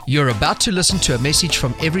You're about to listen to a message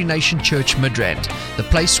from Every Nation Church Midrand, the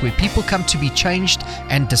place where people come to be changed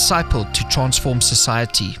and discipled to transform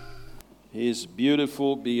society. He is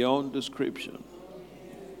beautiful beyond description.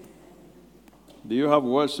 Do you have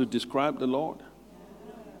words to describe the Lord?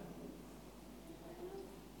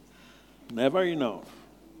 Never enough.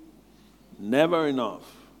 Never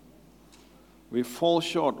enough. We fall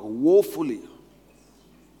short woefully.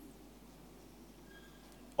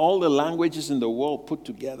 All the languages in the world put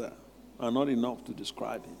together are not enough to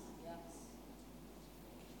describe him.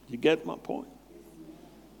 You get my point?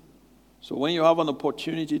 So when you have an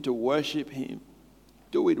opportunity to worship him,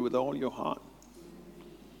 do it with all your heart.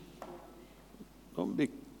 Don't be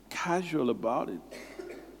casual about it.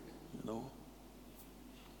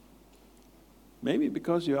 Maybe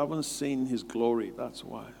because you haven't seen his glory, that's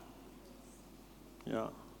why. Yeah,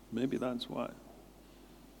 maybe that's why.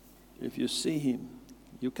 If you see him,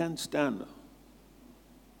 you can't stand. You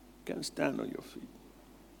can't stand on your feet.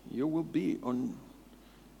 You will be on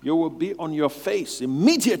your face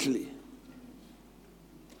immediately.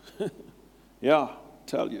 Yeah,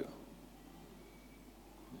 tell you.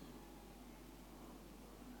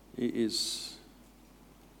 He is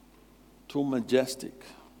too majestic.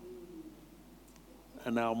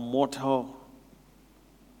 And our mortal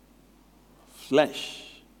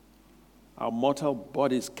flesh, our mortal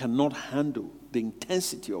bodies cannot handle the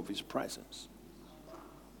intensity of his presence,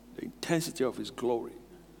 the intensity of his glory.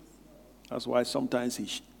 That's why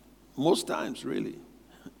sometimes most times really,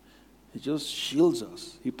 he just shields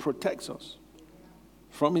us. He protects us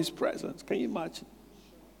from his presence. Can you imagine?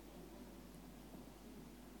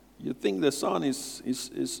 You think the sun is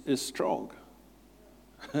strong.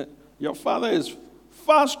 Your Father is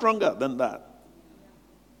far stronger than that.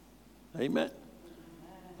 Amen.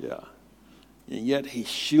 Yeah. And yet he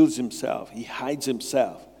shields himself. He hides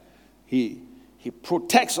himself. He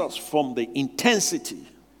protects us from the intensity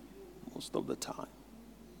most of the time.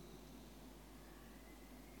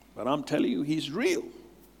 But I'm telling you, he's real.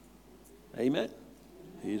 Amen.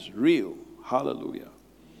 He's real. Hallelujah.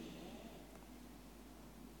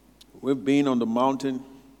 We've been on the mountain.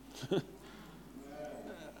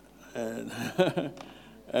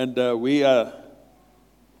 and we're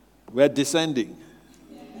descending.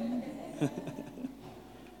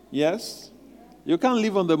 Yes? You can't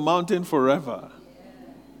live on the mountain forever.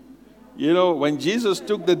 When Jesus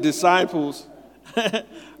took the disciples, to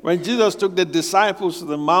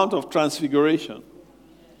the Mount of Transfiguration,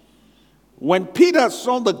 when Peter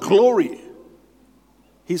saw the glory,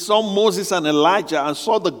 he saw Moses and Elijah and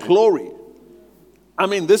saw the glory. I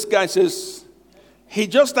mean, this guy says, he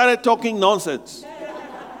just started talking nonsense.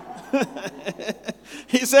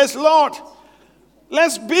 He says, Lord,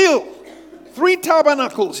 let's build 3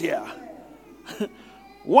 tabernacles here.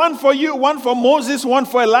 One for you, one for Moses, one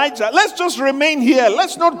for Elijah. Let's just remain here.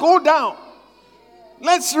 Let's not go down.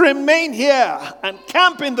 Let's remain here and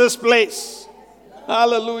camp in this place.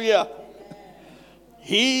 Hallelujah.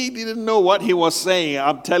 He didn't know what he was saying,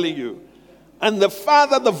 I'm telling you. And the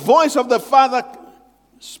voice of the Father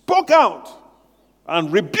spoke out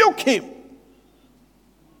and rebuked him.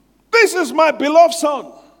 This is my beloved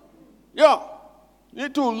son. Yeah. You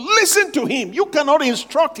need to listen to him. You cannot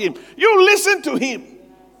instruct him. You listen to him.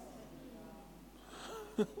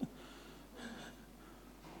 There's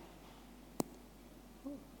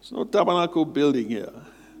no tabernacle building here.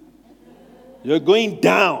 You're going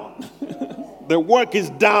down. The work is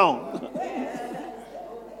down.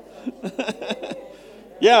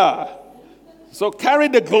 Yeah. So carry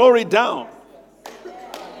the glory down.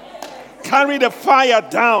 Carry the fire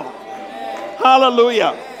down.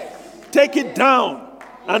 Hallelujah. Take it down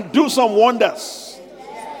and do some wonders.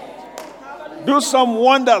 Do some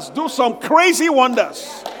wonders. Do some crazy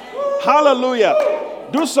wonders. Hallelujah.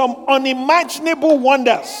 Do some unimaginable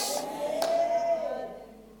wonders.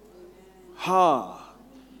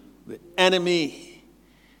 The enemy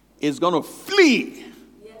is going to flee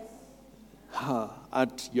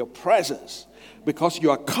at your presence because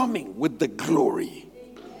you are coming with the glory.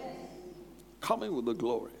 Coming with the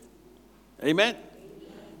glory. Amen.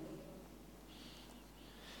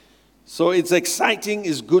 So it's exciting.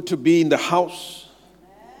 It's good to be in the house.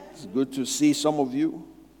 It's good to see some of you.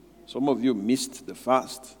 Some of you missed the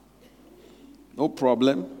fast. No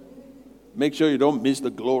problem. Make sure you don't miss the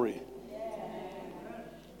glory.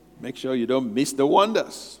 Make sure you don't miss the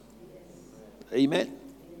wonders. Amen.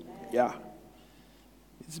 Yeah.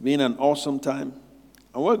 It's been an awesome time.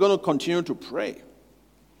 And we're going to continue to pray.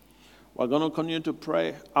 We're going to continue to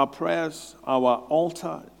pray. Our prayers, our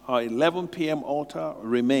altar, our 11 p.m. altar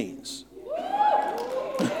remains.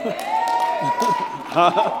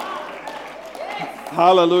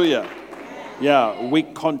 Hallelujah. Yeah, we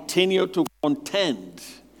continue to contend.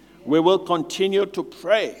 We will continue to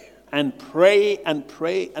pray and pray and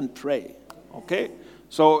pray and pray. Okay?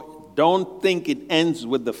 So don't think it ends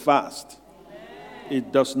with the fast.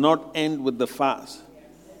 It does not end with the fast.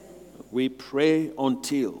 We pray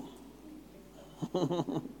until.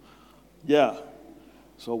 Yeah.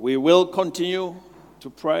 So we will continue to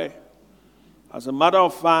pray. As a matter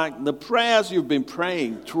of fact, the prayers you've been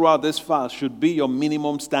praying throughout this fast should be your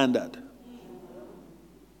minimum standard.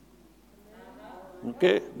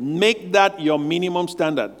 Okay? Make that your minimum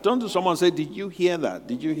standard. Turn to someone and say, did you hear that?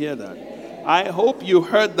 Did you hear that? I hope you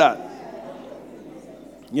heard that.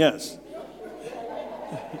 Yes.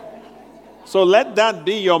 So let that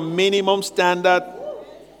be your minimum standard.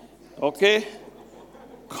 Okay?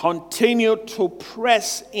 Continue to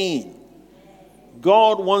press in.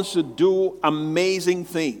 God wants to do amazing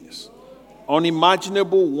things,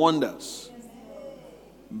 unimaginable wonders.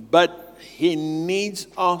 But He needs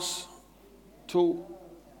us to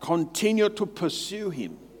continue to pursue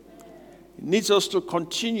Him. He needs us to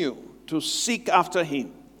continue to seek after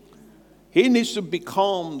Him. He needs to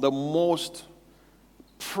become the most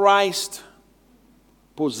prized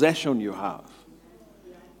possession you have.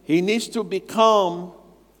 He needs to become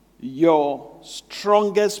your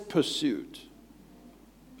strongest pursuit.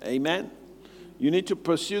 Amen. You need to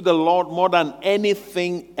pursue the Lord more than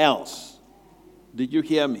anything else. Did you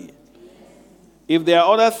hear me? If there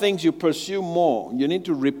are other things you pursue more, you need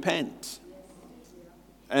to repent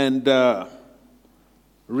and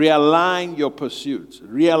realign your pursuits,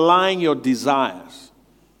 realign your desires,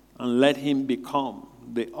 and let Him become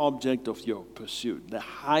the object of your pursuit, the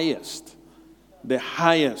highest. The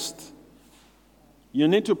highest. You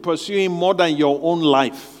need to pursue Him more than your own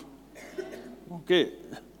life. Okay?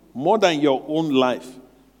 More than your own life.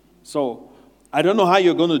 So, I don't know how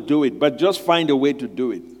you're going to do it, but just find a way to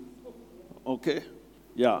do it. Okay?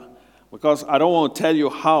 Yeah. Because I don't want to tell you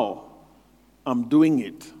how I'm doing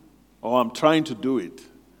it or I'm trying to do it.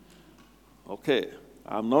 Okay?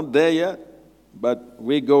 I'm not there yet, but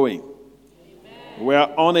we're going. Amen.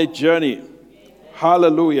 We're on a journey. Amen.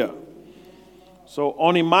 Hallelujah. So,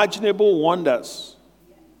 unimaginable wonders.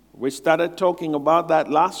 We started talking about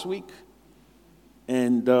that last week.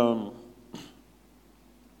 And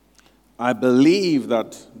I believe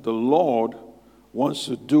that the Lord wants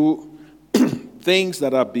to do things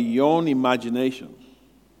that are beyond imagination.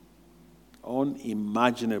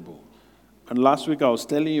 Unimaginable. And last week I was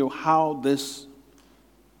telling you how this,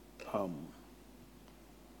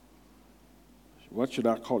 what should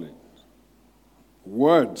I call it?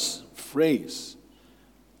 Words, phrase.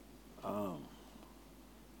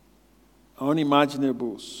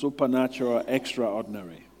 Unimaginable, supernatural,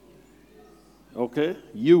 extraordinary. Okay?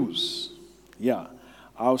 Use. Yeah.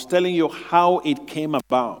 I was telling you how it came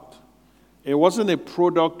about. It wasn't a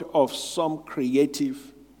product of some creative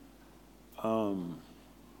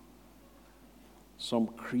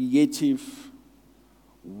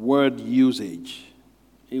word usage.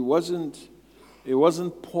 It wasn't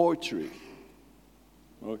poetry.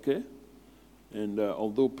 Okay? And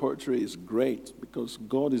although poetry is great because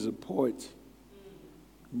God is a poet,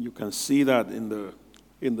 you can see that in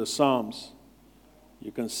the Psalms,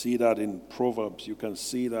 you can see that in Proverbs, you can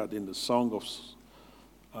see that in the Song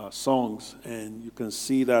of Songs, and you can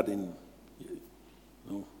see that in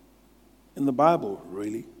the Bible,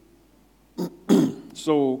 really.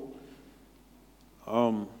 So,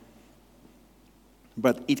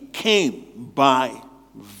 but it came by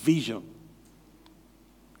vision.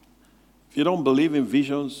 If you don't believe in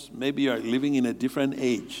visions, maybe you are living in a different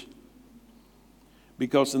age.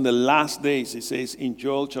 Because in the last days, it says in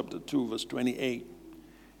Joel chapter 2, verse 28,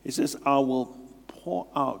 it says, I will pour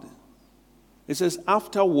out. It says,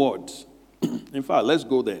 afterwards. In fact, let's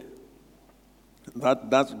go there.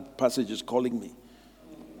 That passage is calling me.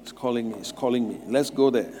 It's calling me. It's calling me. Let's go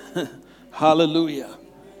there. Hallelujah.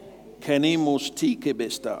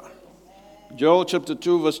 Joel chapter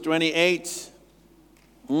 2, verse 28.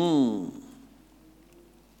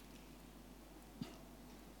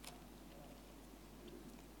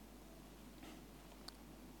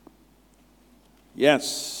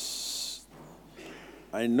 Yes,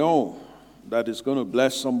 I know that it's going to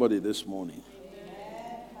bless somebody this morning.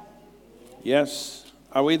 Yes,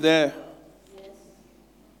 are we there?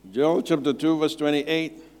 Joel chapter 2, verse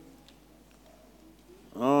 28.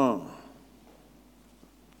 All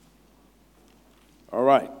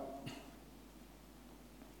right.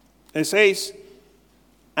 It says,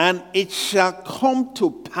 and it shall come to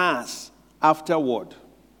pass afterward.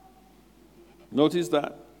 Notice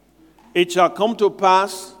that. It shall come to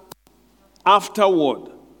pass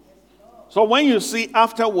afterward. So when you see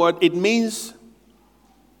afterward, it means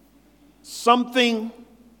something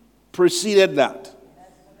preceded that.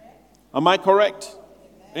 Am I correct?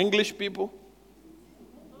 English people?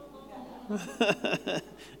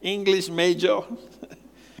 English major?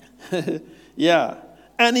 Yeah.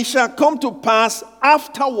 And it shall come to pass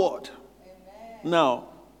afterward. Now,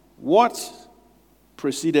 what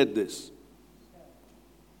preceded this?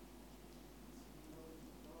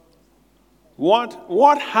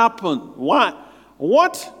 What happened? Why?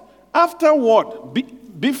 What afterward?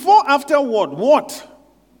 Before afterward, what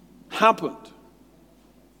happened?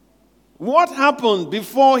 What happened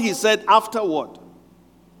before he said afterward?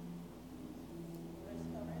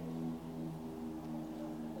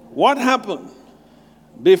 What happened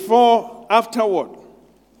before afterward?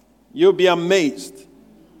 You'll be amazed.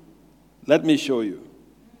 Let me show you.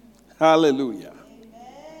 Hallelujah.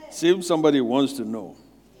 See if somebody wants to know.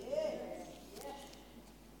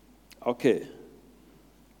 Okay.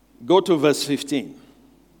 Go to verse 15.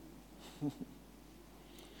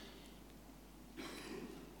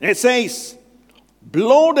 It says,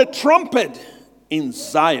 blow the trumpet in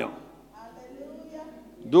Zion.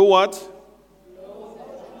 Do what?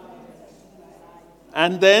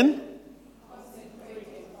 And then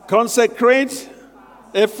consecrate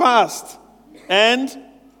a fast and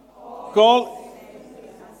call.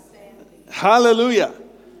 Hallelujah.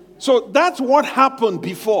 So that's what happened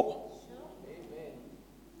before,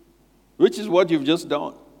 which is what you've just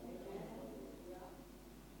done.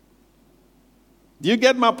 Do you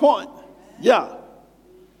get my point? Yeah.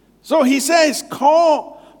 So he says,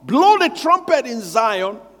 blow the trumpet in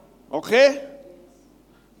Zion, okay?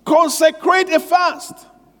 Consecrate a fast.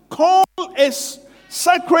 Call a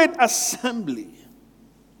sacred assembly.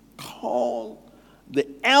 Call the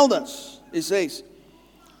elders. It says,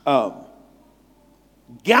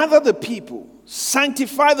 gather the people.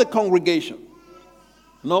 Sanctify the congregation.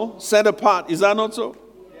 No? Set apart. Is that not so?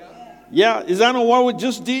 Yeah. Is that not what we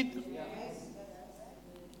just did?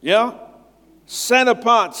 Yeah? Set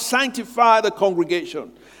apart. Sanctify the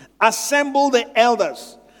congregation. Assemble the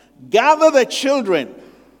elders. Gather the children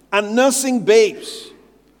and nursing babes.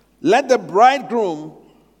 Let the bridegroom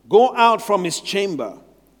go out from his chamber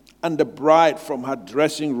and the bride from her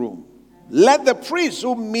dressing room. Let the priests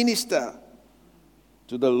who minister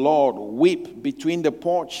to the Lord weep between the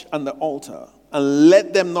porch and the altar, and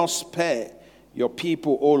let them not spare your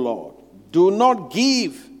people, O Lord. Do not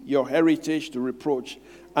give your heritage to reproach,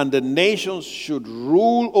 and the nations should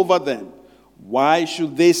rule over them. Why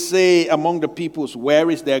should they say among the peoples,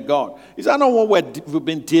 where is their God? Is that not what we've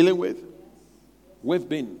been dealing with? We've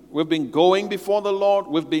been going before the Lord.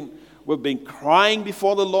 We've been crying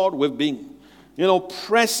before the Lord. We've been,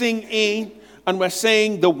 pressing in, and we're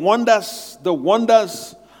saying the wonders.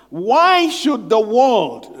 Why should the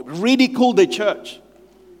world ridicule the church?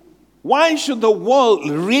 Why should the world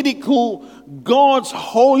ridicule God's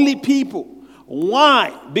holy people?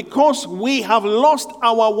 Why? Because we have lost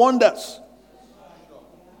our wonders.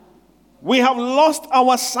 We have lost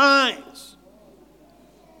our signs.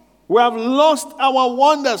 We have lost our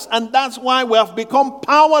wonders, and that's why we have become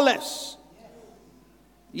powerless.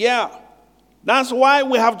 Yeah. That's why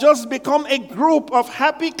we have just become a group of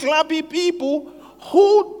happy, clappy people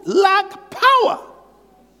who lack power.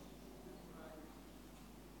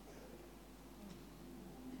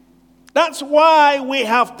 That's why we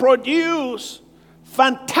have produced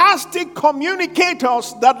fantastic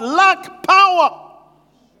communicators that lack power.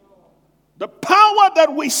 The power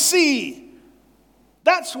that we see.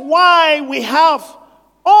 That's why we have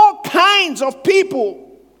all kinds of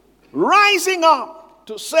people rising up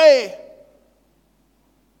to say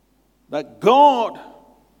that God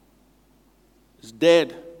is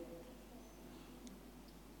dead.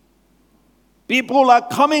 People are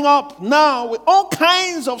coming up now with all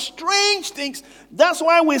kinds of strange things. That's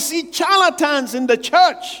why we see charlatans in the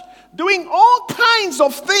church doing all kinds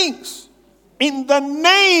of things in the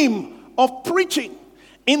name of preaching,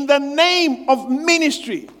 in the name of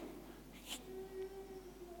ministry,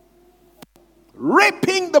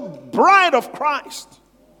 raping the bride of Christ.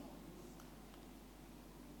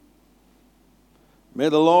 May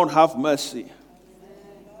the Lord have mercy.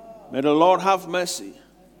 May the Lord have mercy.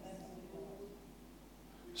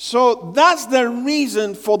 So that's the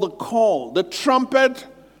reason for the call. The trumpet,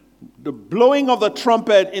 the blowing of the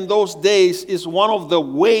trumpet in those days is one of the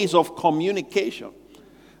ways of communication.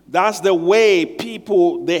 That's the way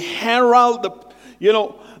people, they herald, they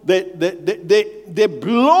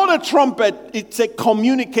blow the trumpet. It's a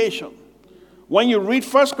communication. When you read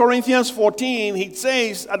 1 Corinthians 14, he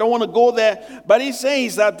says, I don't want to go there, but he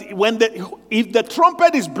says that if the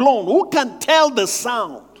trumpet is blown, who can tell the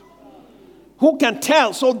sound? Who can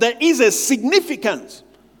tell? So there is a significance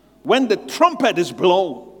when the trumpet is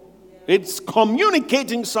blown. It's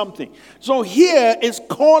communicating something. So here is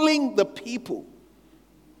calling the people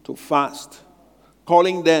to fast,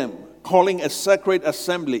 calling a sacred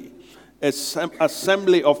assembly,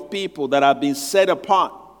 assembly of people that have been set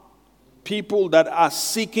apart, people that are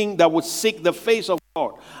seeking, that would seek the face of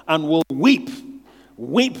God and will weep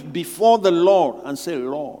before the Lord and say,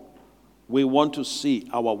 Lord, we want to see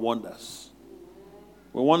our wonders.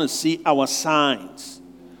 We want to see our signs.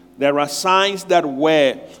 There are signs that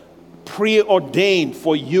were preordained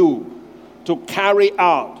for you to carry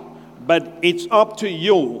out, but it's up to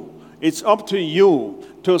you. It's up to you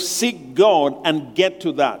to seek God and get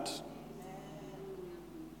to that.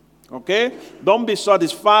 Okay? Don't be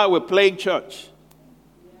satisfied with playing church.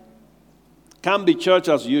 Can't be church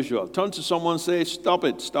as usual. Turn to someone and say, stop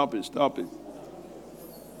it.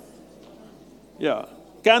 Yeah.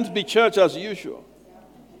 Can't be church as usual.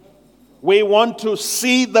 We want to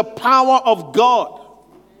see the power of God.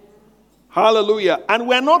 Hallelujah. And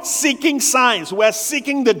we're not seeking signs. We're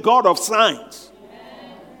seeking the God of signs.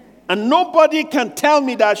 And nobody can tell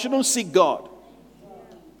me that I shouldn't seek God.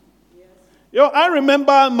 I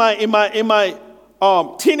remember in my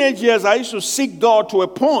teenage years, I used to seek God to a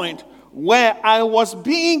point where I was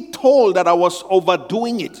being told that I was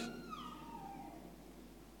overdoing it.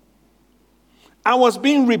 I was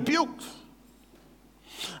being rebuked.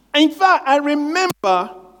 In fact, I remember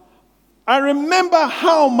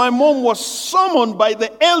how my mom was summoned by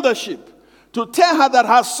the eldership to tell her that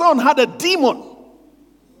her son had a demon.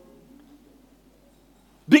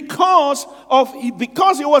 Because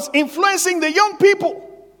he was influencing the young people.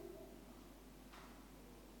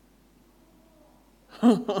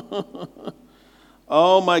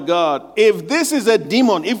 Oh my God. If this is a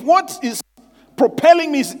demon, if what is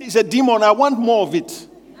propelling me is a demon, I want more of it.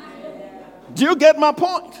 Do you get my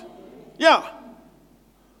point? Yeah.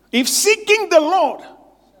 If seeking the Lord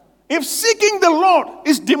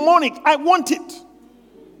is demonic, I want it.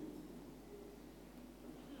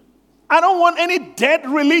 I don't want any dead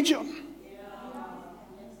religion.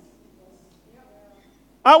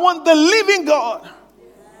 I want the living God.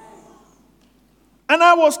 And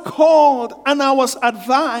I was called and I was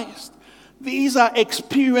advised. These are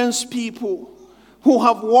experienced people who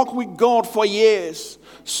have walked with God for years.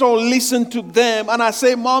 So listen to them. And I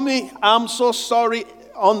say, Mommy, I'm so sorry.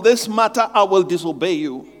 On this matter, I will disobey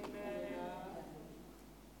you.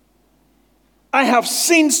 I have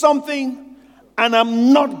seen something and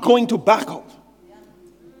I'm not going to back up.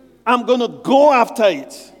 I'm going to go after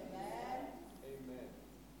it.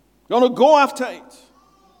 Going to go after it.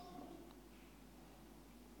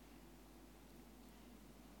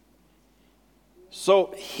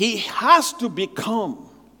 So he has to become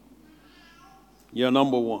your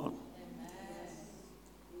number one.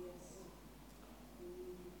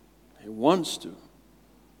 He wants to.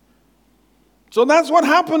 So that's what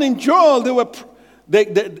happened in Joel.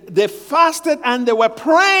 They fasted and they were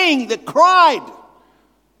praying. They cried.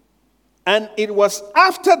 And it was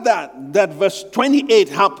after that verse 28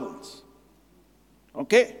 happens.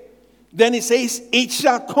 Okay? Then it says, it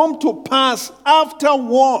shall come to pass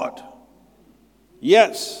afterward.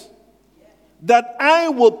 Yes. That I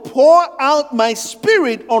will pour out my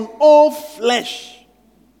spirit on all flesh.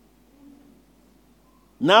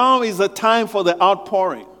 Now is the time for the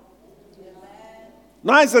outpouring.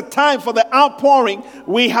 Now is the time for the outpouring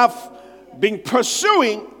we have been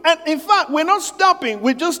pursuing. And in fact, we're not stopping.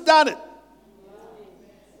 We just started.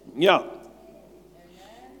 Yeah.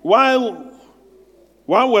 While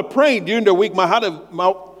we're praying during the week, I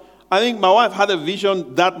think my wife had a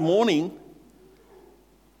vision that morning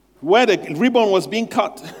where the ribbon was being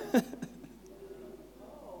cut.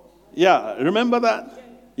 Yeah, remember that?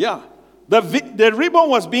 Yeah. The ribbon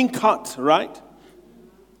was being cut, right?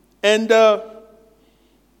 And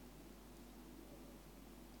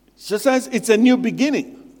she says it's a new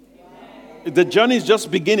beginning. The journey is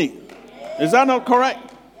just beginning. Is that not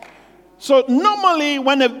correct? So normally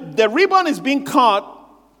when the ribbon is being cut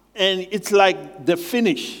and it's like the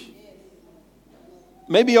finish,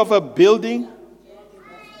 maybe of a building.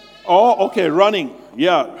 Oh, okay, running.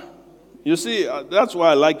 Yeah. You see, that's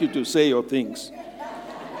why I like you to say your things.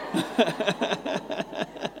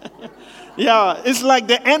 Yeah, it's like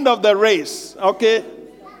the end of the race, okay?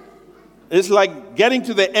 It's like getting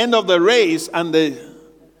to the end of the race and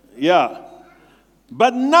yeah.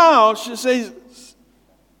 But now she says,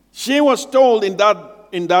 she was told in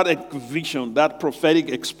that vision, that prophetic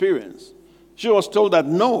experience, she was told that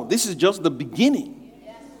no, this is just the beginning.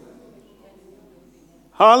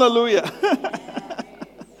 Hallelujah.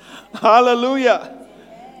 Hallelujah.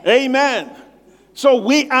 Amen. So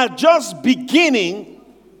we are just beginning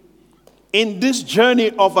in this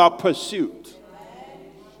journey of our pursuit.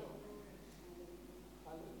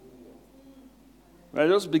 We're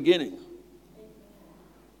just beginning.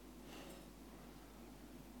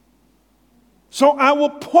 So I will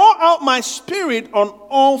pour out my spirit on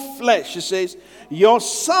all flesh. It says, your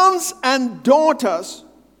sons and daughters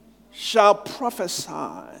shall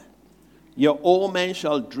prophesy. Your old men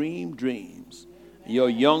shall dream dreams. Your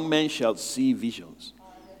young men shall see visions.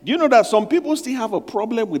 Do you know that some people still have a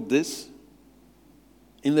problem with this?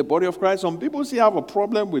 In the body of Christ, some people still have a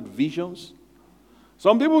problem with visions.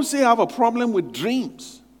 Some people still have a problem with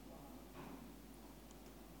dreams.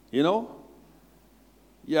 You know?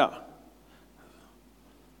 Yeah.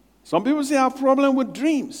 Some people still have a problem with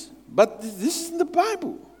dreams. But this is in the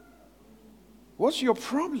Bible. What's your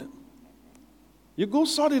problem? You go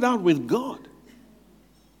sort it out with God.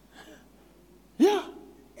 Yeah.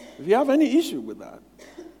 If you have any issue with that.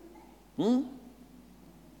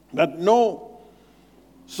 But no.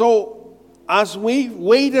 So, as we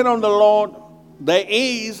waited on the Lord, there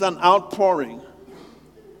is an outpouring.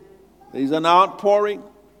 There is an outpouring.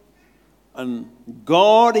 And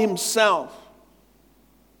God himself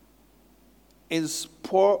He's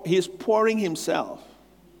pouring himself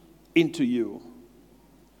into you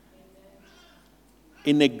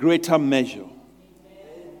in a greater measure.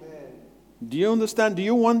 Do you understand? Do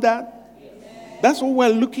you want that? That's what we're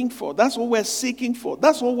looking for. That's what we're seeking for.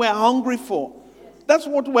 That's what we're hungry for. That's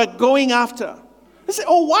what we're going after. They say,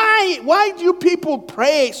 oh, why do you people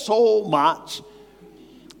pray so much?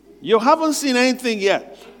 You haven't seen anything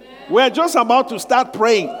yet. We're just about to start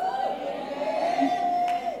praying.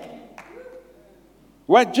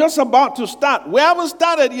 We're just about to start. We haven't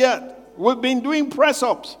started yet. We've been doing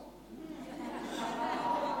press-ups.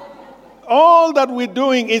 All that we're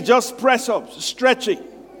doing is just press-ups, stretching.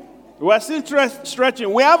 We're still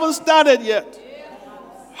stretching. We haven't started yet.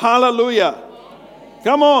 Hallelujah.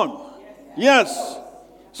 Come on. Yes.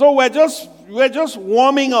 So we're just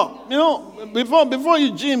warming up. You know, before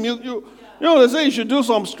you gym, you know, they say you should do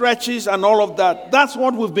some stretches and all of that. That's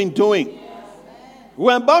what we've been doing.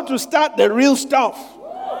 We're about to start the real stuff.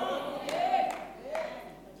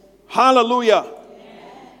 Hallelujah.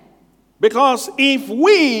 Because if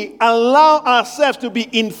we allow ourselves to be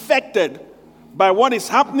infected by what is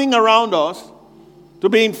happening around us, to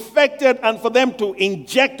be infected and for them to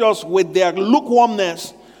inject us with their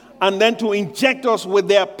lukewarmness, and then to inject us with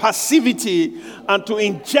their passivity, and to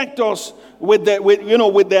inject us with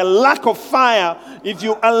their lack of fire, if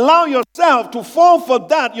you allow yourself to fall for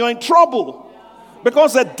that, you're in trouble.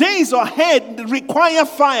 Because the days ahead require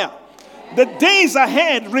fire. The days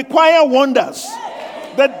ahead require wonders.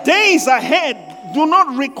 The days ahead do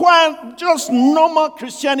not require just normal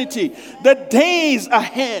Christianity. The days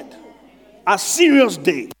ahead are serious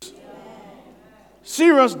days.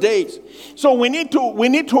 Serious days. So we need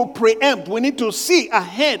to preempt. We need to see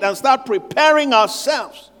ahead and start preparing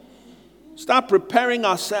ourselves. Start preparing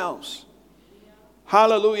ourselves.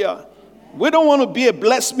 Hallelujah. We don't want to be a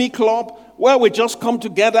bless me club where we just come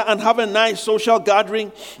together and have a nice social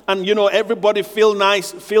gathering, and everybody feels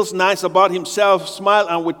nice about himself, smile,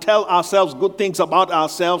 and we tell ourselves good things about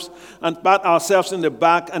ourselves and pat ourselves in the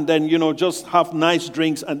back, and then just have nice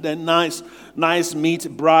drinks, and then nice meat,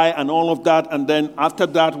 braai, and all of that, and then after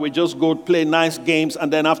that we just go play nice games,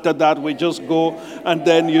 and then after that we just go, and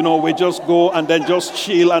then we just go and then just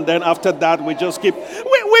chill, and then after that we just keep. We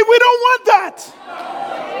don't want that.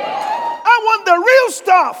 I want the real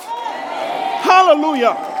stuff.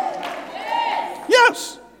 Hallelujah.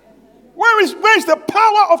 Yes. Where is the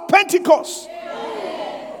power of Pentecost?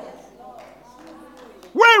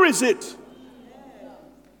 Where is it?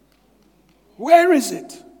 Where is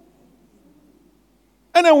it?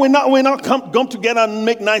 And then we not come together and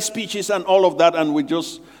make nice speeches and all of that, and we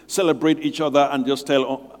just celebrate each other and just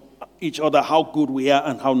tell each other how good we are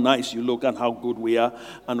and how nice you look and how good we are,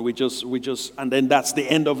 and we just and then that's the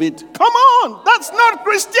end of it. Come on, that's not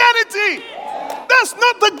Christianity. That's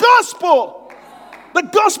not the gospel. The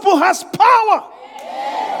gospel has power.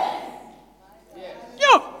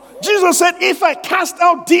 Yeah. Jesus said, if I cast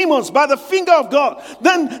out demons by the finger of God,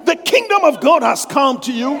 then the kingdom of God has come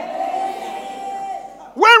to you.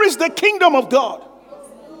 Where is the kingdom of God?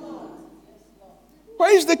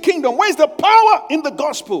 Where is the kingdom? Where is the power in the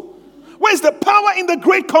gospel? Where is the power in the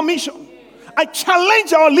Great Commission? I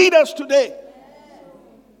challenge our leaders today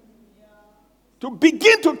to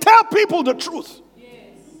begin to tell people the truth.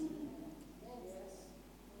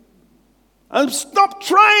 And stop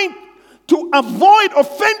trying to avoid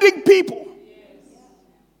offending people.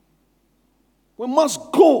 We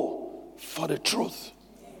must go for the truth.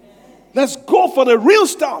 Let's go for the real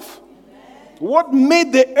stuff. What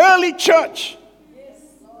made the early church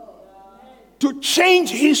to change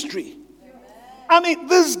history? I mean,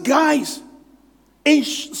 these guys, in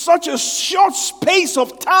such a short space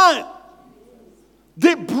of time,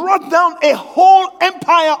 they brought down a whole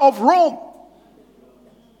empire of Rome.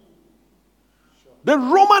 The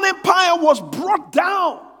Roman Empire was brought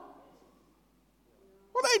down.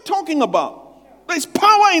 What are you talking about? There's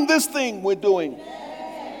power in this thing we're doing.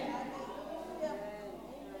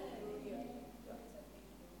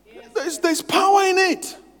 There's power in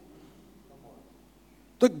it.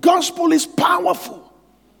 The gospel is powerful.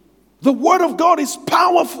 The word of God is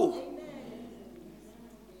powerful.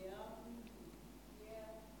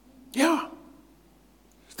 Yeah.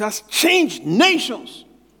 It has changed nations.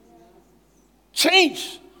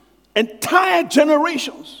 Changed entire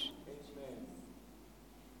generations.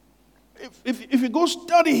 If you go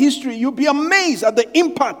study history, you'll be amazed at the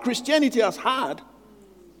impact Christianity has had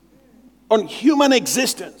on human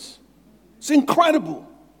existence. It's incredible.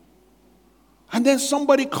 And then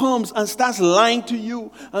somebody comes and starts lying to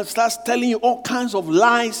you and starts telling you all kinds of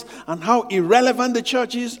lies and how irrelevant the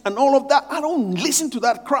church is and all of that. I don't listen to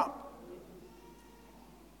that crap.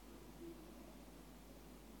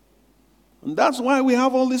 And that's why we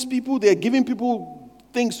have all these people. They're giving people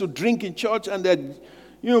things to drink in church and they're,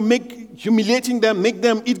 humiliating them, make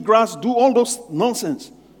them eat grass, do all those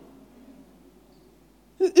nonsense.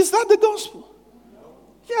 Is that the gospel?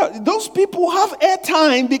 Yeah, those people have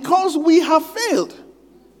airtime because we have failed.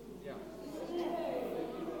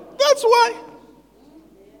 That's why.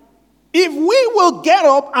 If we will get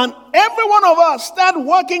up and every one of us start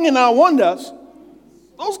working in our wonders,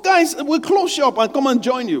 those guys will close shop and come and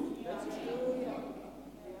join you.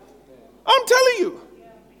 I'm telling you.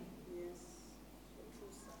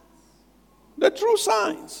 The true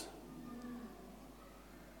signs.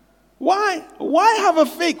 Why? Why have a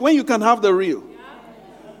fake when you can have the real?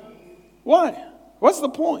 Why? What's the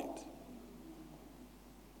point?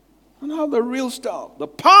 And have the real stuff. The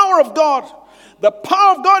power of God. The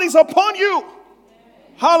power of God is upon you.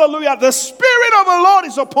 Hallelujah. The Spirit of the Lord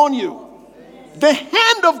is upon you. The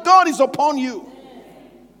hand of God is upon you.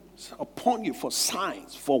 It's upon you for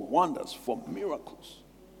signs, for wonders, for miracles.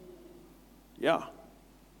 Yeah.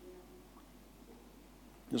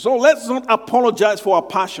 So let's not apologize for our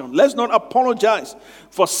passion. Let's not apologize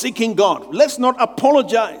for seeking God. Let's not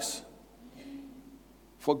apologize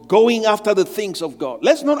for going after the things of God.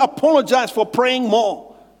 Let's not apologize for praying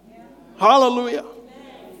more. Hallelujah.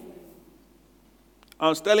 I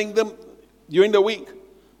was telling them during the week,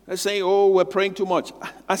 they say, oh, we're praying too much.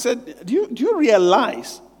 I said, do you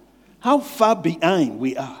realize how far behind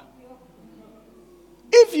we are?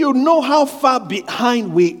 If you know how far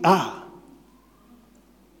behind we are,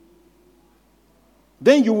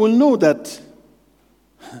 then you will know that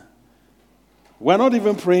we're not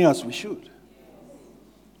even praying as we should.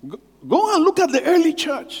 Go and look at the early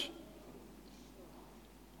church.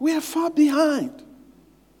 We are far behind.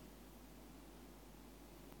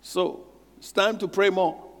 So it's time to pray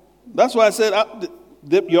more. That's why I said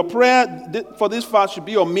your prayer for this fast should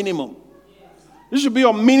be your minimum. This should be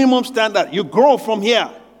your minimum standard. You grow from here.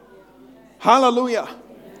 Hallelujah.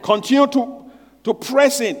 Continue to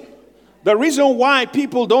press in. The reason why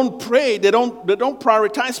people don't pray, they don't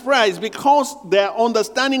prioritize prayer is because their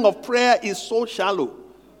understanding of prayer is so shallow.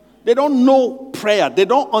 They don't know prayer. They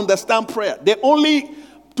don't understand prayer.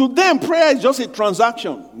 To them, prayer is just a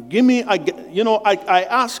transaction. Give me, I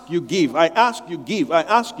ask, you give. I ask, you give. I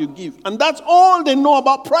ask, you give. And that's all they know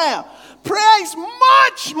about prayer. Prayer is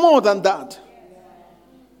much more than that.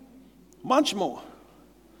 Much more.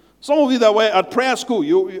 Some of you that were at prayer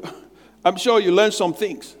school, I'm sure you learned some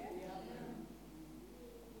things.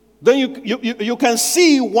 Then you can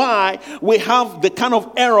see why we have the kind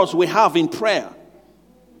of errors we have in prayer.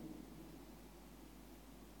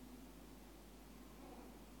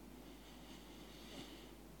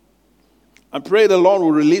 I pray the Lord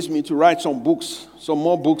will release me to write some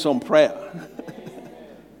more books on prayer.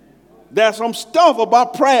 There's some stuff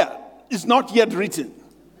about prayer. It's not yet written.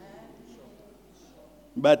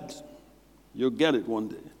 But you'll get it one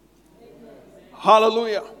day.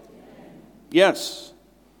 Hallelujah. Yes.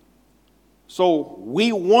 So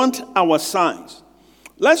we want our signs.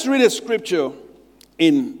 Let's read a scripture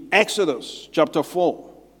in Exodus chapter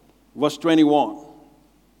 4, verse 21.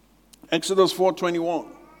 Exodus 4:21.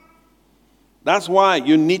 That's why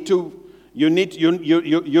you need to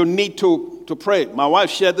pray. My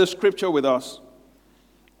wife shared this scripture with us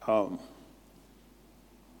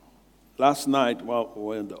last night while we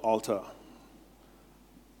were in the altar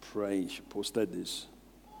praying. She posted this.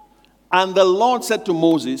 And the Lord said to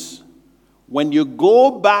Moses, when you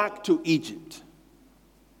go back to Egypt,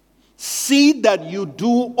 see that you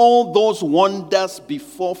do all those wonders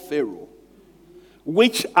before Pharaoh,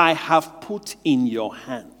 which I have put in your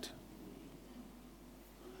hand.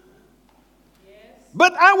 Yes.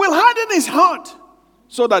 But I will harden his heart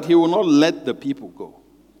so that he will not let the people go.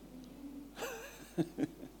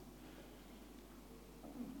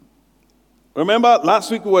 Remember,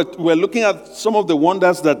 last week we were looking at some of the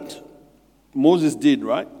wonders that Moses did,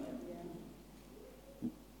 right?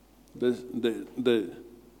 The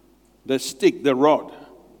stick, the rod,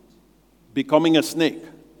 becoming a snake,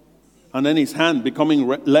 and then his hand becoming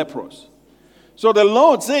leprous. So the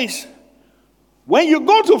Lord says, when you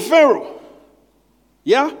go to Pharaoh,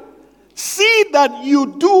 see that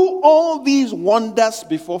you do all these wonders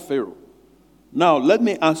before Pharaoh. Now, let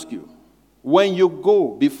me ask you, when you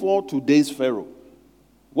go before today's Pharaoh,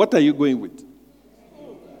 what are you going with?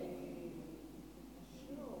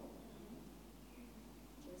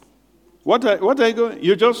 What are you going?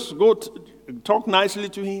 You just go talk nicely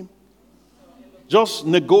to him? Just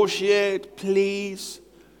negotiate, please.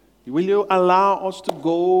 Will you allow us to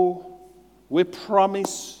go? We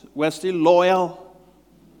promise we're still loyal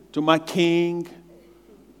to my king.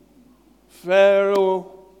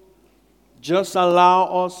 Pharaoh, just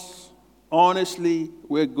allow us. Honestly,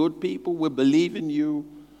 we're good people. We believe in you.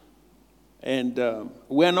 And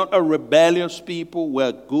we're not a rebellious people.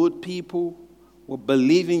 We're good people. We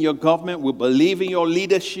believe in your government. We believe in your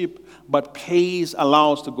leadership. But please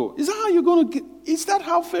allow us to go. Is that how you're going to get? Is that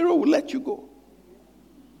how Pharaoh will let you go?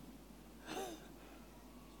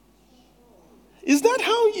 Is that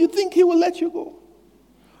how you think he will let you go?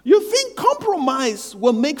 You think compromise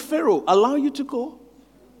will make Pharaoh allow you to go?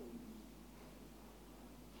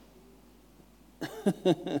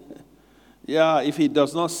 Yeah, if he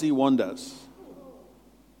does not see wonders.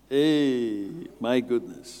 Hey, my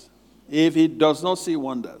goodness. If he does not see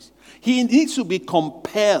wonders, he needs to be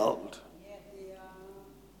compelled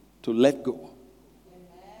to let go.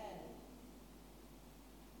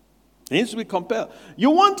 He needs to be compelled. You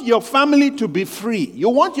want your family to be free. You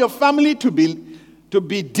want your family to be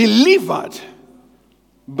delivered.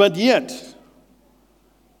 But yet,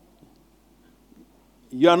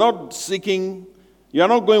 you are not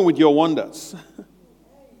going with your wonders.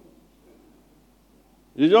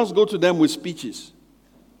 You just go to them with speeches.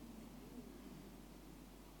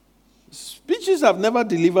 Speeches have never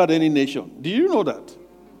delivered any nation. Do you know that?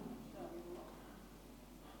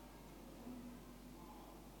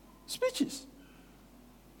 Speeches.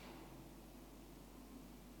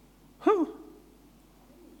 Huh.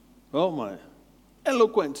 Oh my.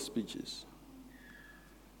 Eloquent speeches.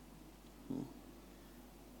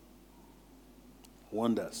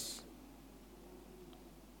 Wonders.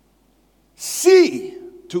 See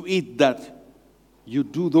to it that you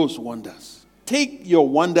do those wonders. Take your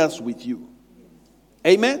wonders with you.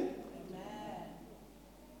 Amen? Amen?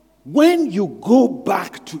 When you go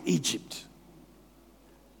back to Egypt,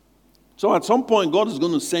 so at some point God is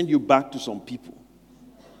going to send you back to some people.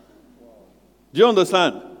 Do you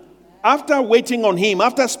understand? After waiting on him,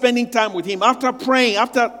 after spending time with him, after praying,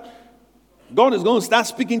 God is going to start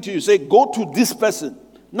speaking to you. Say, go to this person.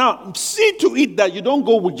 Now, see to it that you don't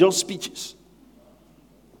go with just speeches.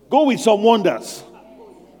 Go with some wonders.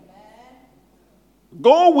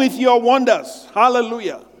 Go with your wonders.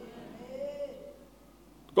 Hallelujah.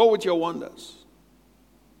 Go with your wonders.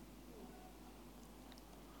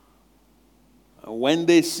 And when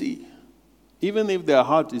they see, even if their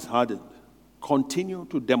heart is hardened, continue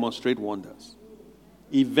to demonstrate wonders.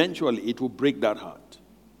 Eventually, it will break that heart.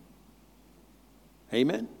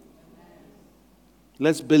 Amen?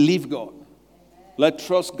 Let's believe God. Let's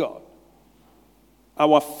trust God.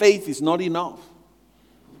 Our faith is not enough.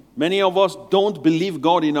 Many of us don't believe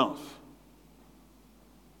God enough.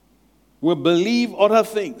 We believe other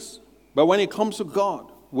things, but when it comes to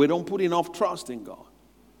God, we don't put enough trust in God.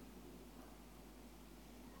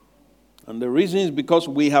 And the reason is because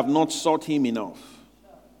we have not sought him enough.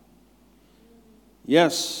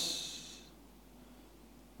 Yes,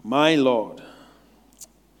 my Lord,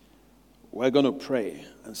 we're going to pray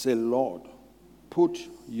and say, Lord, put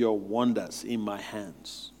your wonders in my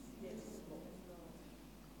hands.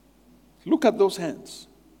 Look at those hands.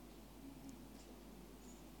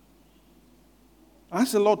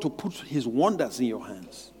 Ask the Lord to put his wonders in your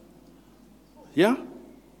hands. Yeah?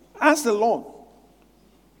 Ask the Lord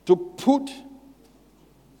to put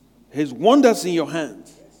his wonders in your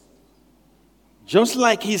hands. Just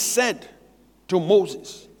like he said to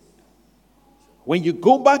Moses, when you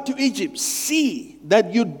go back to Egypt, see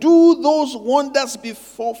that you do those wonders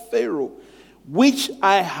before Pharaoh, which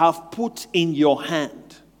I have put in your hand.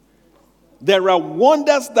 There are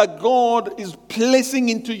wonders that God is placing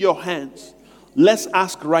into your hands. Let's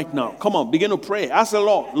ask right now. Come on, begin to pray. Ask the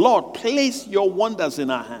Lord, Lord, place your wonders in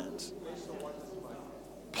our hands.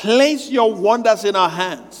 Place your wonders in our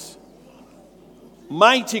hands.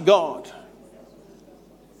 Mighty God,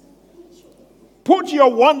 put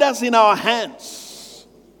your wonders in our hands.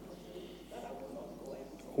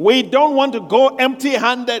 We don't want to go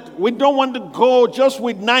empty-handed. We don't want to go just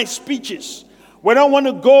with nice speeches. We don't want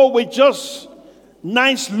to go with just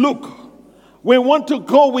nice look. We want to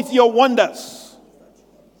go with your wonders.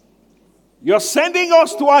 You're sending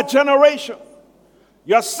us to our generation.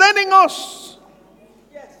 You're sending us.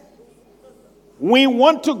 We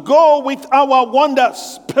want to go with our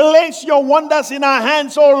wonders. Place your wonders in our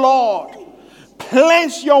hands, oh Lord.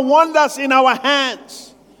 Place your wonders in our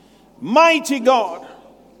hands. Mighty God.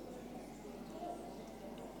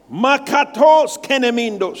 Makatos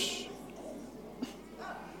kenemindos.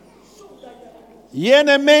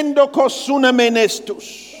 Yenemendo kosuna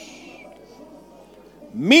menestus.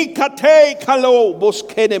 Mikate kalo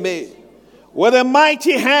boskeneme. With a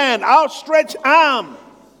mighty hand, outstretched arm,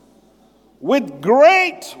 with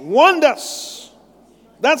great wonders.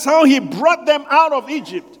 That's how he brought them out of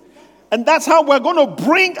Egypt. And that's how we're going to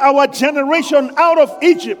bring our generation out of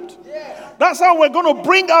Egypt. That's how we're going to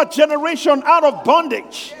bring our generation out of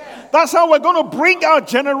bondage. That's how we're going to bring our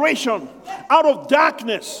generation out of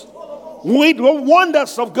darkness. With the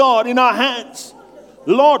wonders of God in our hands.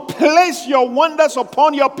 Lord, place your wonders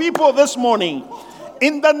upon your people this morning.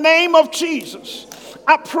 In the name of Jesus,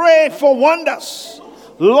 I pray for wonders,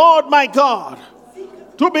 Lord my God,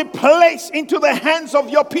 to be placed into the hands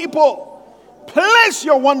of your people. Place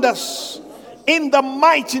your wonders in the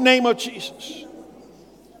mighty name of Jesus.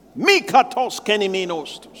 Mikatos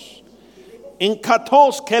keniminostos.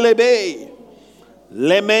 Inkatos kelebe.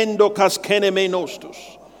 Lemendo kas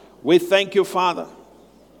kenemenostos. We thank you, Father.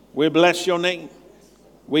 We bless your name.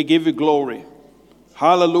 We give you glory.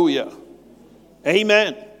 Hallelujah.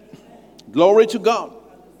 Amen. Glory to God.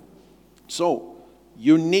 So,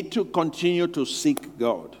 you need to continue to seek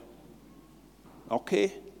God.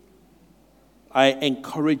 Okay? I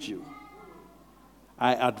encourage you.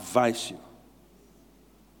 I advise you.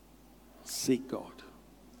 Seek God.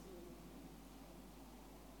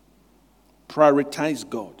 Prioritize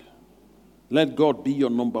God. Let God be your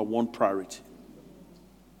number one priority.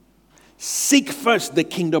 Seek first the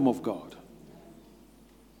kingdom of God.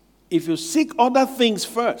 If you seek other things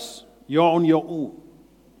first, you're on your own.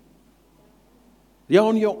 You're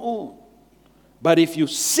on your own. But if you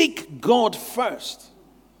seek God first,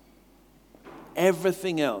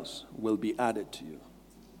 everything else will be added to you.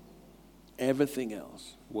 Everything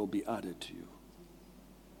else will be added to you.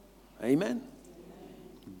 Amen?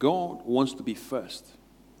 God wants to be first.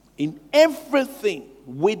 In everything,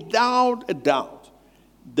 without a doubt,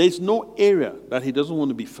 there's no area that he doesn't want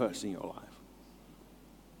to be first in your life.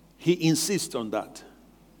 He insists on that.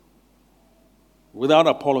 Without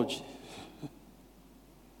apology.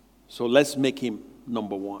 So let's make him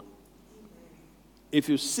number one. If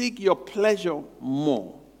you seek your pleasure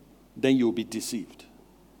more, then you'll be deceived.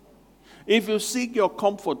 If you seek your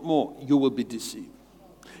comfort more, you will be deceived.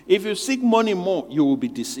 If you seek money more, you will be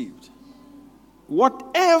deceived.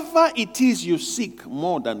 Whatever it is you seek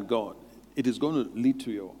more than God, it is going to lead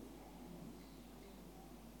to your...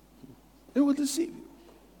 It will deceive you.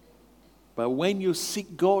 But when you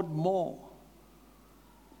seek God more,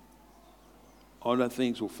 other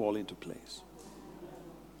things will fall into place.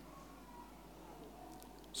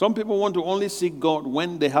 Some people want to only seek God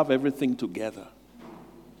when they have everything together.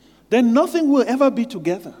 Then nothing will ever be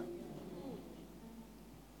together.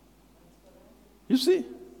 You see?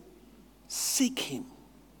 Seek him.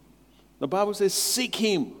 The Bible says, seek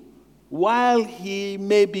him while he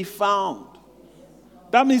may be found.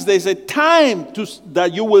 That means there's a time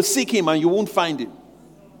that you will seek him and you won't find him.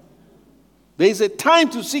 There's a time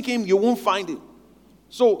to seek him, you won't find him.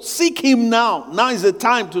 So seek him now. Now is the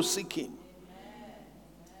time to seek him.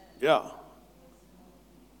 Yeah.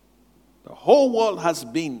 The whole world has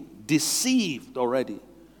been deceived already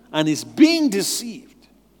and is being deceived.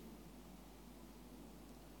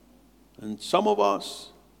 And some of us,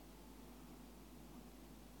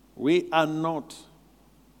 we are not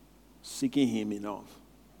seeking him enough.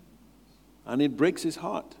 And it breaks his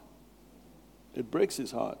heart. It breaks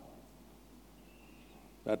his heart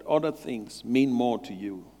that other things mean more to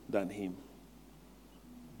you than him.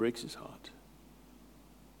 It breaks his heart.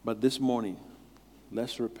 But this morning,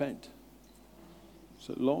 let's repent.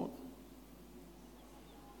 Say, Lord,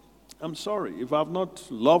 I'm sorry if I've not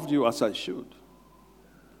loved you as I should.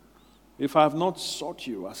 If I have not sought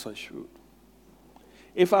you as I should.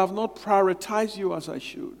 if I have not prioritized you as I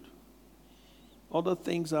should, other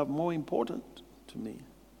things are more important to me.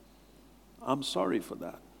 I'm sorry for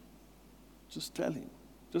that. Just tell him.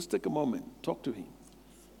 Just take a moment. Talk to him.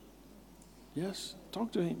 Yes,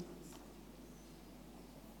 talk to him.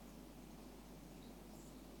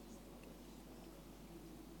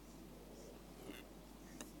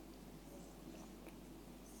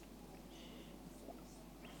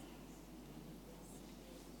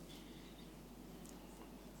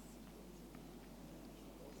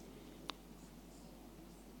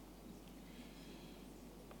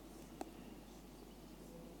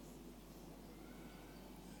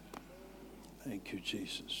 Thank you,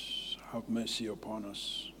 Jesus. Have mercy upon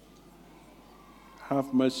us.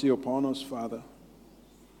 Have mercy upon us, Father.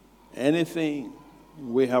 Anything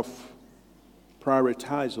we have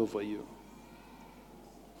prioritized over you,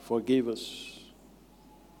 forgive us.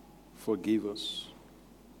 Forgive us.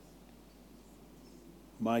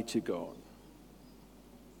 Mighty God,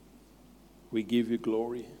 we give you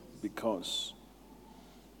glory because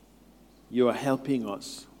you are helping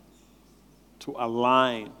us to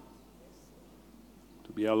align,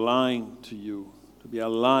 to be aligned to you, to be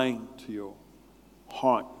aligned to your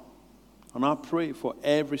heart. And I pray for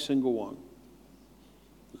every single one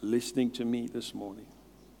listening to me this morning,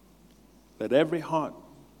 that every heart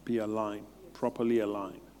be aligned, properly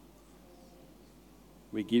aligned.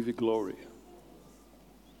 We give you glory.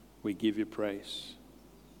 We give you praise.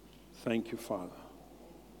 Thank you, Father.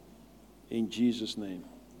 In Jesus' name,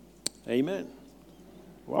 amen.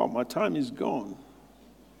 Well, my time is gone.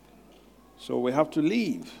 So we have to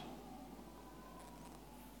leave.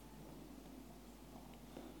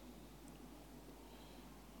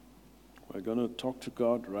 We're going to talk to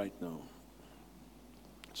God right now.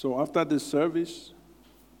 So after this service,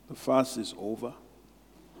 the fast is over.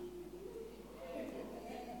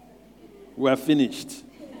 We are finished.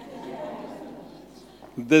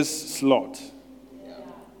 This slot.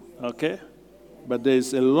 Okay? But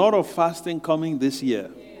there's a lot of fasting coming this year.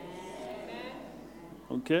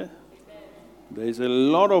 Okay? There's a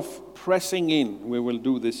lot of pressing in we will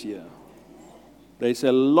do this year. There's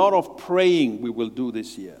a lot of praying we will do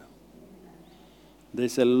this year.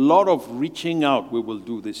 There's a lot of reaching out we will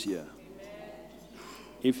do this year.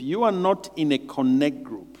 If you are not in a connect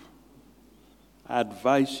group, I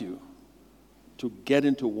advise you to get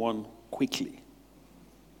into one quickly.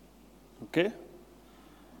 Okay?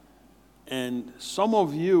 And some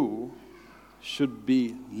of you should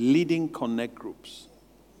be leading connect groups.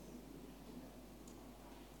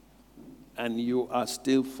 And you are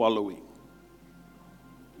still following.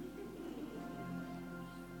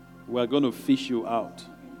 We're going to fish you out.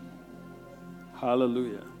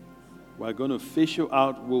 Hallelujah. We're going to fish you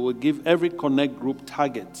out. We will give every connect group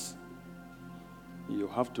targets. You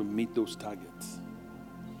have to meet those targets.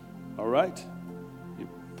 All right? You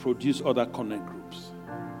produce other connect groups.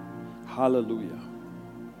 Hallelujah.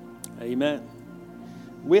 Amen.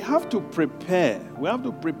 We have to prepare. We have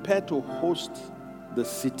to prepare to host the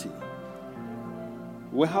city.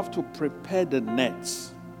 We have to prepare the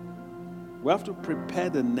nets. We have to prepare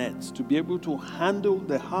the nets to be able to handle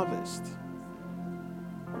the harvest.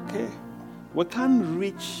 Okay? We can't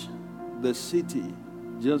reach the city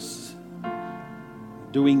just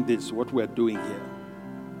doing this, what we're doing here.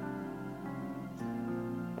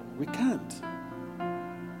 We can't.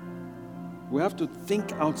 We have to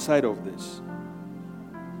think outside of this.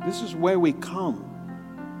 This is where we come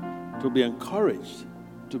to be encouraged,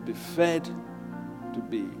 to be fed, to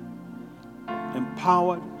be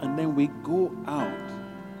empowered, and then we go out.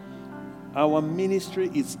 Our ministry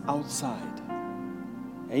is outside.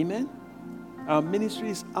 Amen? Our ministry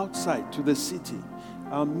is outside to the city.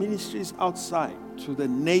 Our ministry is outside to the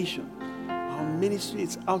nation. Our ministry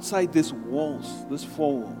is outside these walls, these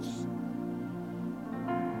four walls.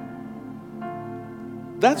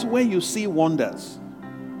 That's where you see wonders.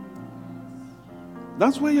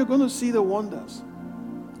 That's where you're going to see the wonders.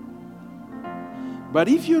 But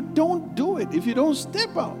if you don't do it, if you don't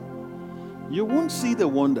step out, you won't see the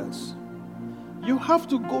wonders. You have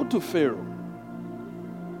to go to Pharaoh.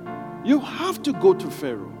 You have to go to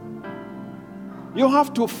Pharaoh. You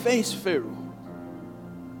have to face Pharaoh.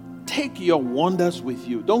 Take your wonders with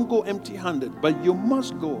you. Don't go empty-handed, but you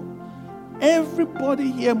must go. Everybody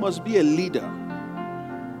here must be a leader.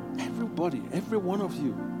 Everybody, every one of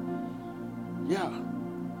you. Yeah.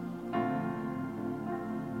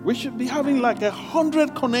 We should be having like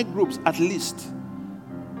 100 connect groups at least.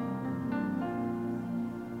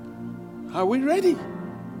 Are we ready?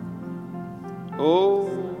 Oh.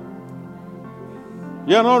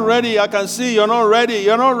 You're not ready. I can see you're not ready.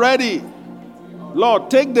 You're not ready. Lord,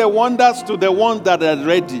 take the wonders to the ones that are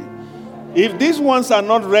ready. If these ones are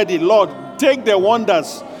not ready, Lord, take the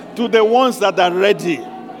wonders to the ones that are ready.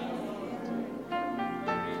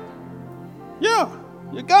 Yeah,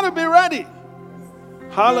 you got to be ready.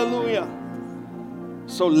 Hallelujah.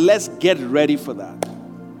 So let's get ready for that.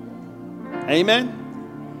 Amen.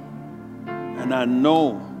 And I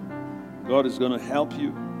know God is going to help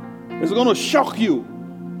you. It's going to shock you.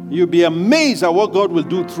 You'll be amazed at what God will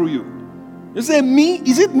do through you. You say, me?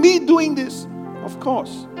 Is it me doing this? Of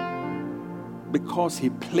course. Because He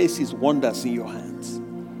places wonders in your hands.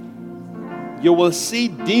 You will see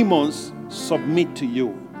demons submit to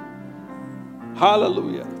you.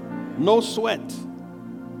 Hallelujah. No sweat.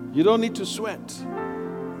 You don't need to sweat.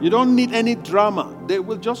 You don't need any drama. They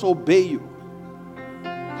will just obey you.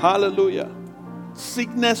 Hallelujah.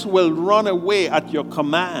 Sickness will run away at your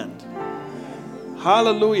command.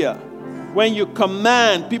 Hallelujah. When you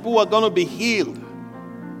command, people are going to be healed.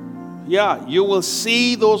 Yeah, you will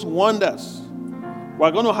see those wonders.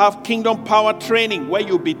 We're going to have kingdom power training where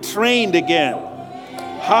you'll be trained again.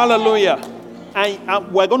 Hallelujah.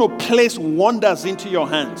 And we're going to place wonders into your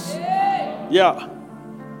hands. Yeah.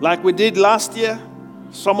 Like we did last year.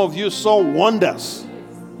 Some of you saw wonders.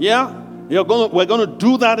 Yeah. We're going to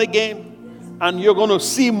do that again. And you're going to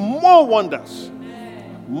see more wonders.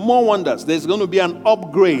 More wonders. There's going to be an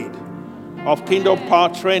upgrade of kingdom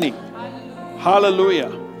power training.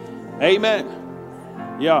 Hallelujah.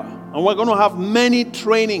 Amen. Yeah. And we're going to have many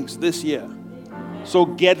trainings this year. So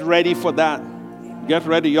get ready for that. Get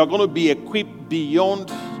ready. You're going to be equipped beyond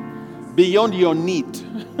your need.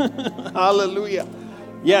 Hallelujah.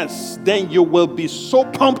 Yes. Then you will be so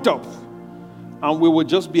pumped up. And we will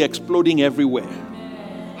just be exploding everywhere.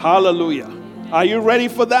 Hallelujah. Are you ready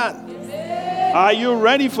for that? Are you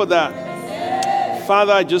ready for that?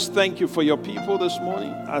 Father, I just thank you for your people this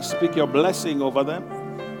morning. I speak your blessing over them.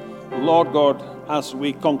 Lord God, as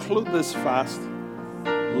we conclude this fast,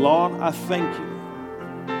 Lord, I thank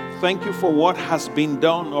you. Thank you for what has been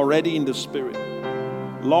done already in the Spirit.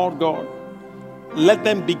 Lord God, let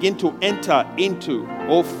them begin to enter into,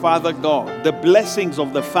 oh Father God, the blessings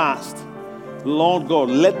of the fast. Lord God,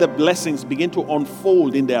 let the blessings begin to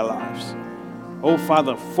unfold in their lives. Oh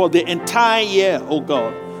Father, for the entire year, oh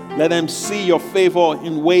God, let them see your favor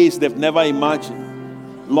in ways they've never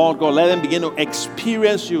imagined. Lord God, let them begin to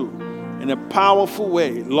experience you in a powerful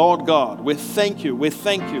way. Lord God, we thank you. We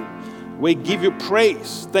thank you. We give you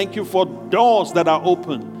praise. Thank you for doors that are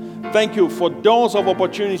open. Thank you for doors of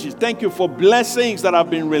opportunities. Thank you for blessings that have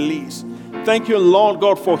been released. Thank you, Lord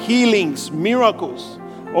God, for healings, miracles.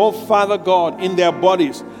 Oh, Father God, in their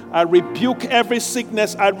bodies. I rebuke every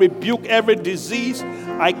sickness. I rebuke every disease.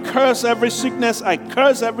 I curse every sickness. I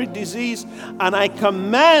curse every disease. And I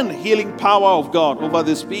command healing power of God over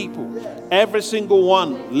these people. Every single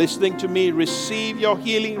one listening to me, receive your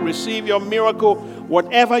healing, receive your miracle.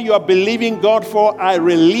 Whatever you are believing God for, I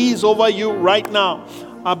release over you right now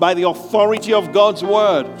by the authority of God's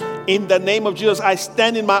word. In the name of Jesus, I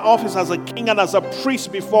stand in my office as a king and as a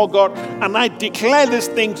priest before God, and I declare these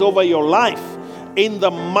things over your life. In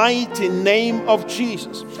the mighty name of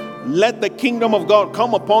Jesus, let the kingdom of God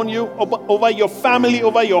come upon you, over your family,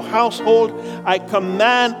 over your household. I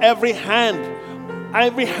command every hand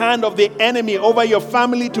of the enemy over your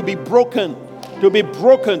family to be broken, to be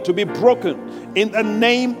broken, to be broken. In the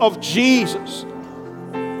name of Jesus.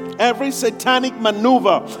 Every satanic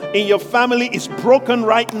maneuver in your family is broken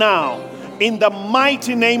right now. In the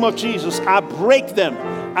mighty name of Jesus, I break them.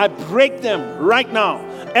 I break them right now.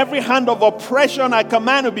 Every hand of oppression I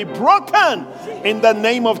command to be broken in the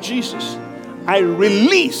name of Jesus. I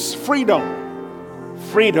release freedom.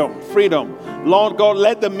 Freedom, freedom. Lord God,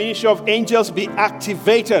 let the ministry of angels be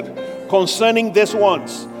activated concerning these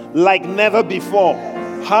ones like never before.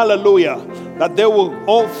 Hallelujah. That they will,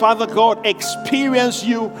 oh Father God, experience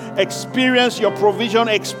you, experience your provision,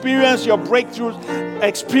 experience your breakthroughs,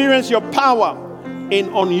 experience your power in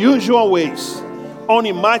unusual ways,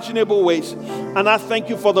 unimaginable ways. And I thank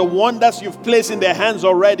you for the wonders you've placed in their hands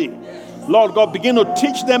already. Lord God, begin to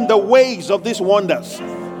teach them the ways of these wonders.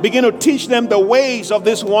 Begin to teach them the ways of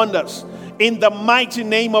these wonders. In the mighty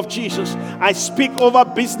name of Jesus, I speak over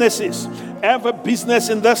businesses. Every business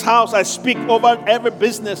in this house, I speak over every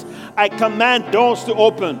business. I command doors to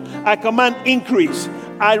open. I command increase.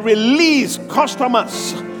 I release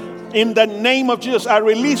customers in the name of Jesus. I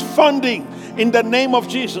release funding in the name of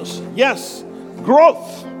Jesus. Yes,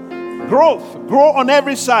 growth. Grow on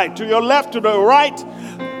every side, to your left, to the right,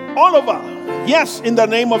 all over. Yes, in the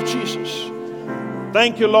name of Jesus.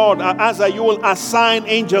 Thank you, Lord, as you will assign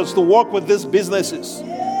angels to work with these businesses.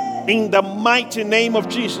 In the mighty name of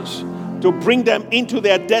Jesus. to bring them into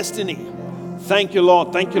their destiny. Thank you,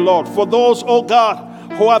 Lord. Thank you, Lord. For those, oh God,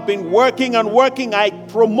 who have been working and working, I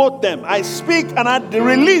promote them. I speak and I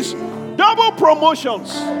release double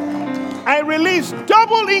promotions. I release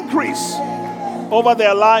double increase over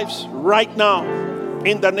their lives right now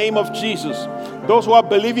in the name of Jesus. Those who are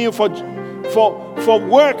believing you for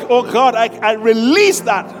work, oh God, I release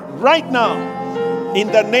that right now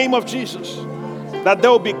in the name of Jesus, that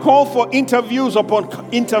there will be called for interviews upon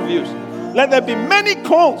interviews. Let there be many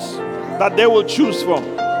calls that they will choose from.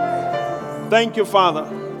 Thank you, Father.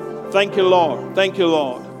 Thank you, Lord. Thank you,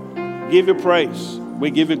 Lord. Give you praise.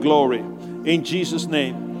 We give you glory. In Jesus'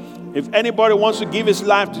 name. If anybody wants to give his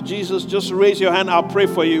life to Jesus, just raise your hand. I'll pray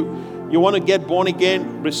for you. You want to get born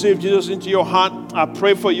again, receive Jesus into your heart, I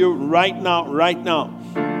pray for you right now, right now.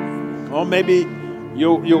 Or maybe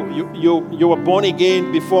you were born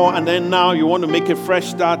again before and then now you want to make a fresh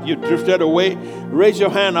start, you drifted away. Raise your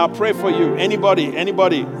hand, I'll pray for you. Anybody?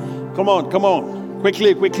 Come on.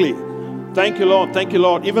 Quickly. Thank you, Lord. Thank you,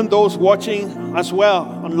 Lord. Even those watching as well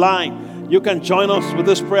online, you can join us with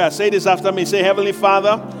this prayer. Say this after me. Say, Heavenly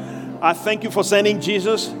Father, I thank you for sending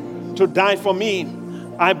Jesus to die for me.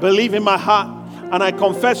 I believe in my heart and I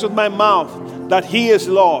confess with my mouth that He is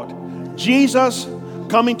Lord. Jesus,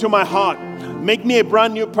 come into my heart. Make me a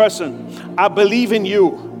brand new person. I believe in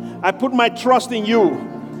you. I put my trust in you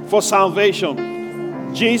for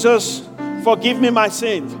salvation. Jesus, forgive me my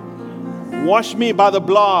sins. Wash me by the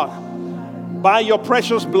blood, by your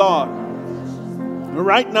precious blood.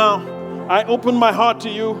 Right now, I open my heart to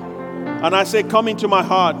you and I say, come into my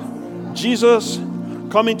heart. Jesus,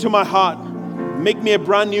 come into my heart. Make me a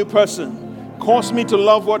brand new person. Cause me to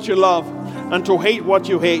love what you love and to hate what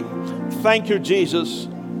you hate. Thank you, Jesus.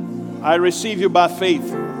 I receive you by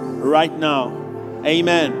faith right now.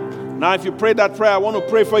 Amen. Now, if you prayed that prayer, I want to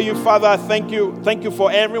pray for you. Father, I thank you. Thank you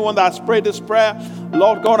for everyone that has prayed this prayer.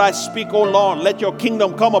 Lord God, I speak, oh Lord, let your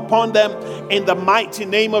kingdom come upon them in the mighty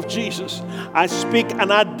name of Jesus. I speak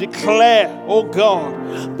and I declare, oh God,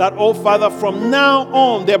 that, oh Father, from now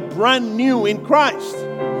on, they're brand new in Christ.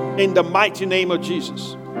 In the mighty name of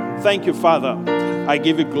Jesus. Thank you, Father. I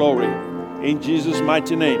give you glory. In Jesus'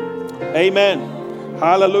 mighty name. Amen.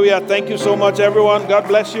 Hallelujah. Thank you so much, everyone. God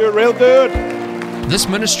bless you. Real good. This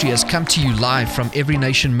ministry has come to you live from Every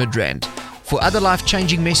Nation Midrand. For other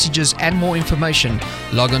life-changing messages and more information,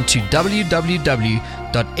 log on to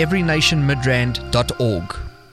www.everynationmidrand.org.